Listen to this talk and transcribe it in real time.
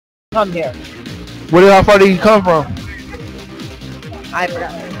come here. How far did he come from? I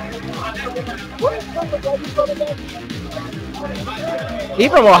forgot. He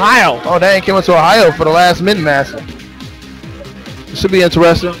from Ohio. Oh, they ain't came to Ohio for the last mid-master. It should be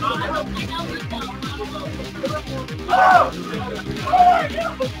interesting.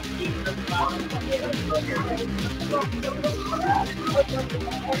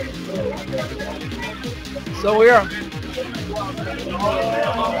 So we are.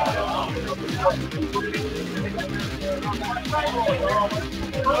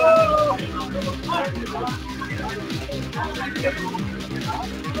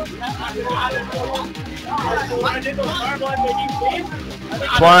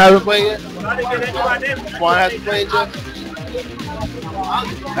 Swan hasn't played yet? Swan hasn't played yet?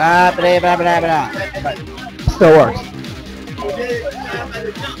 Still works.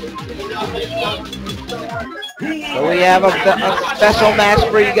 So we have a special match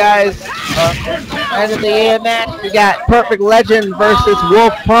for you guys. End of the year match. We got Perfect Legend versus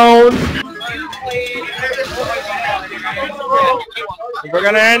WolfKrone. We're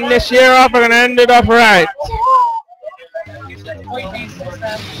gonna end this year off. We're gonna end it off right.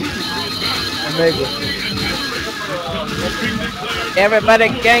 Everybody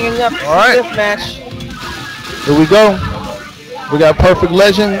ganging up to this match. Here we go. We got Perfect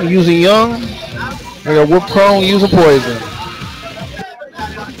Legend using Young. We got WolfKrone using Poison.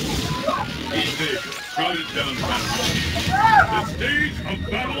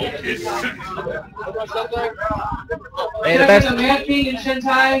 May the best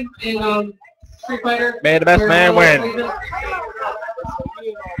May the best man win.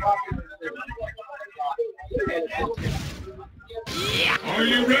 Are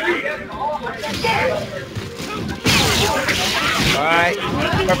you ready? Alright.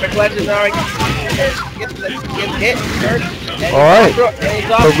 Perfect Legend already gets hit first. Alright.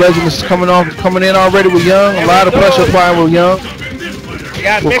 Perfect Legend is coming in already with Young. A lot of pressure applying with Young. We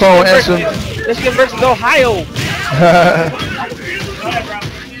got Michigan versus Ohio.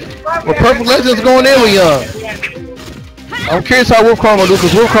 Well, Perfect Legend's going in with Young. I'm curious how WolfKrone will do,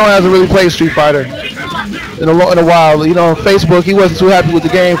 because WolfKrone hasn't really played Street Fighter in a while. You know, on Facebook, he wasn't too happy with the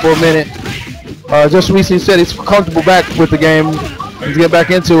game for a minute. Just recently said he's comfortable back with the game. He's get back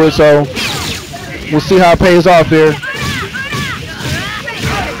into it, so we'll see how it pays off here.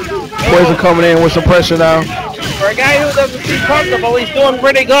 Poison coming in with some pressure now. For a guy who doesn't seem comfortable, he's doing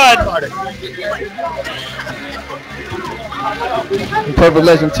pretty good. And Perfect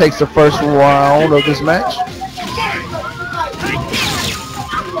Legend takes the first round of this match.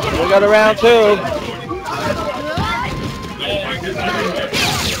 We got a round two.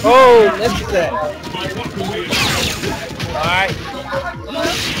 Oh, misses it. Alright.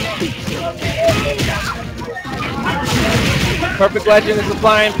 Perfect Legend is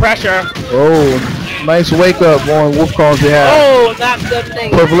applying pressure. Oh, nice wake up on WolfKrone's behalf. Oh, not good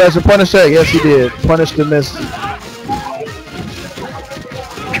thing. Perfect Legend punished that. Yes, he did. Punished the miss.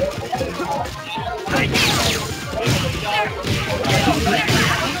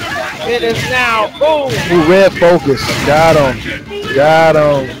 It is now. Boom. Ooh, red focus. Got him. Got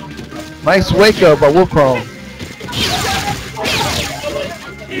him. Nice wake up by WolfKrone.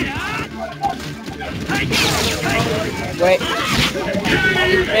 Wait.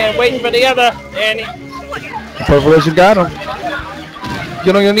 Man, waiting for the other. And Perfect Legend got him.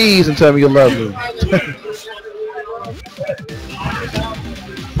 Get on your knees and tell me you love me.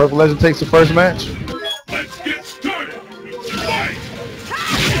 Perfect Legend takes the first match.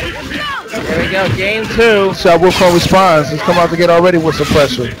 Here we go, game two. See how WolfKrone responds. He's come out to get already with some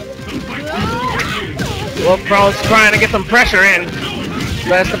pressure. WolfKrone's trying to get some pressure in.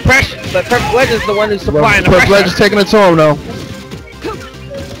 But it's the pressure. But Perfect Legend's the one who's supplying the pressure. Perfect Legend's taking it to him though.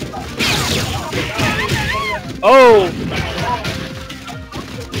 Oh.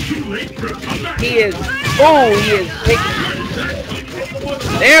 He is. Oh, he is taking.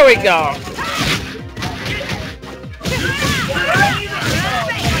 There we go.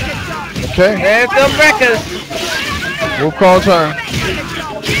 Okay. There's the breakers. WolfKrone turn.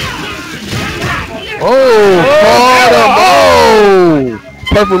 Oh, caught him. Oh!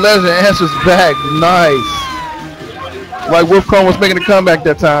 Perfect Legend answers back. Nice. Like WolfKrone was making a comeback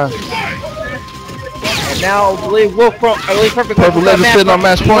that time. And now I believe Perfect Legend sitting on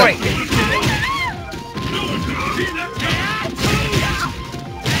match point.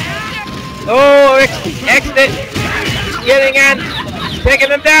 Oh, exit. Getting in. Taking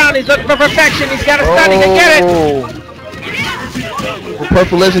him down. He's looking for perfection. He's got a stun. He can get it. Will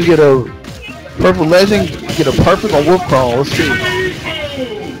Perfect Legend get a perfect on WolfKrone? Let's see.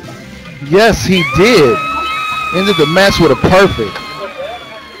 Yes, he did. Ended the match with a perfect.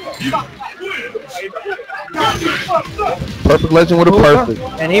 Perfect legend with a perfect.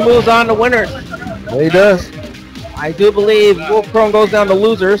 And he moves on to winners. Yeah, he does. I do believe WolfKrone goes down to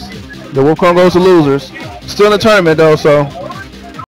losers. The WolfKrone goes to losers. Still in the tournament though, so